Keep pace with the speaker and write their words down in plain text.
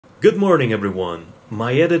Good morning everyone!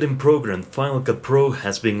 My editing program Final Cut Pro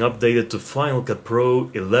has been updated to Final Cut Pro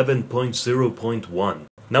 11.0.1.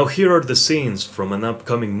 Now here are the scenes from an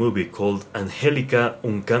upcoming movie called Angélica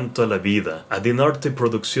Un Canto a la Vida, a Dinarte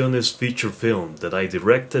Producciones feature film that I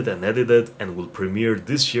directed and edited and will premiere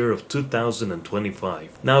this year of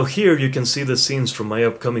 2025. Now here you can see the scenes from my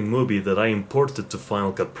upcoming movie that I imported to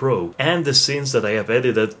Final Cut Pro and the scenes that I have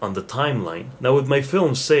edited on the timeline. Now with my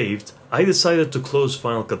film saved, I decided to close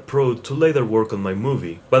Final Cut Pro to later work on my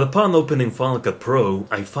movie. But upon opening Final Cut Pro,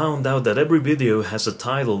 I found out that every video has a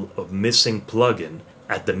title of Missing Plugin.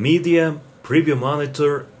 At the Media, Preview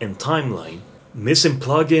Monitor, and Timeline, Missing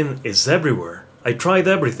Plugin is everywhere. I tried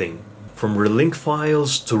everything, from relink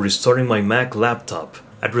files to restoring my Mac laptop.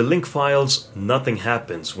 At relink files, nothing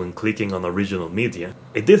happens when clicking on original media.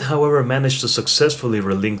 It did however manage to successfully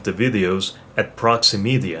relink the videos at proxy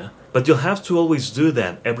media, but you'll have to always do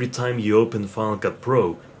that every time you open Final Cut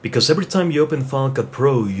Pro, because every time you open Final Cut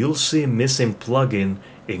Pro, you'll see Missing Plugin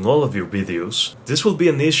in all of your videos. This will be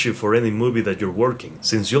an issue for any movie that you're working,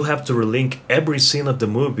 since you'll have to relink every scene of the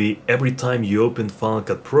movie every time you open Final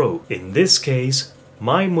Cut Pro. In this case,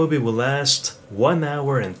 my movie will last 1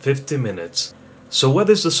 hour and 50 minutes. So what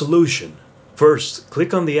is the solution? First,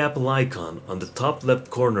 click on the Apple icon on the top left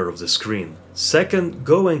corner of the screen. Second,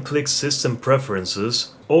 go and click System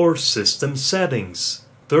Preferences or System Settings.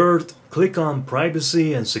 Third, click on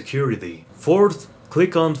Privacy and Security. Fourth,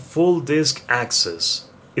 click on Full Disk Access.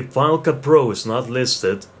 If Final Cut Pro is not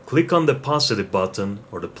listed, click on the positive button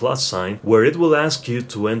or the plus sign where it will ask you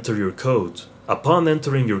to enter your code. Upon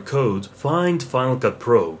entering your code, find Final Cut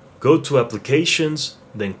Pro. Go to Applications,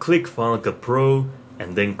 then click Final Cut Pro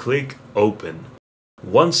and then click Open.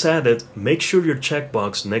 Once added, make sure your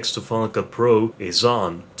checkbox next to Final Cut Pro is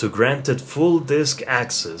on to grant it full disk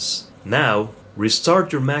access. Now,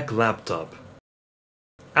 restart your Mac laptop.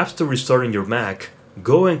 After restarting your Mac,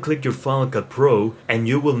 go and click your Final Cut Pro and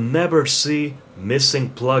you will never see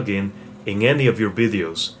Missing Plugin in any of your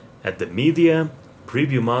videos at the Media,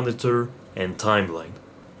 Preview Monitor, and Timeline.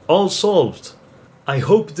 All solved! I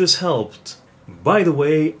hope this helped. By the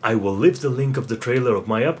way, I will leave the link of the trailer of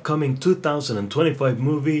my upcoming 2025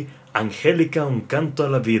 movie Angélica Un Canto a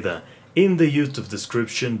la Vida in the YouTube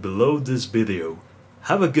description below this video.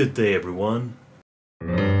 Have a good day everyone!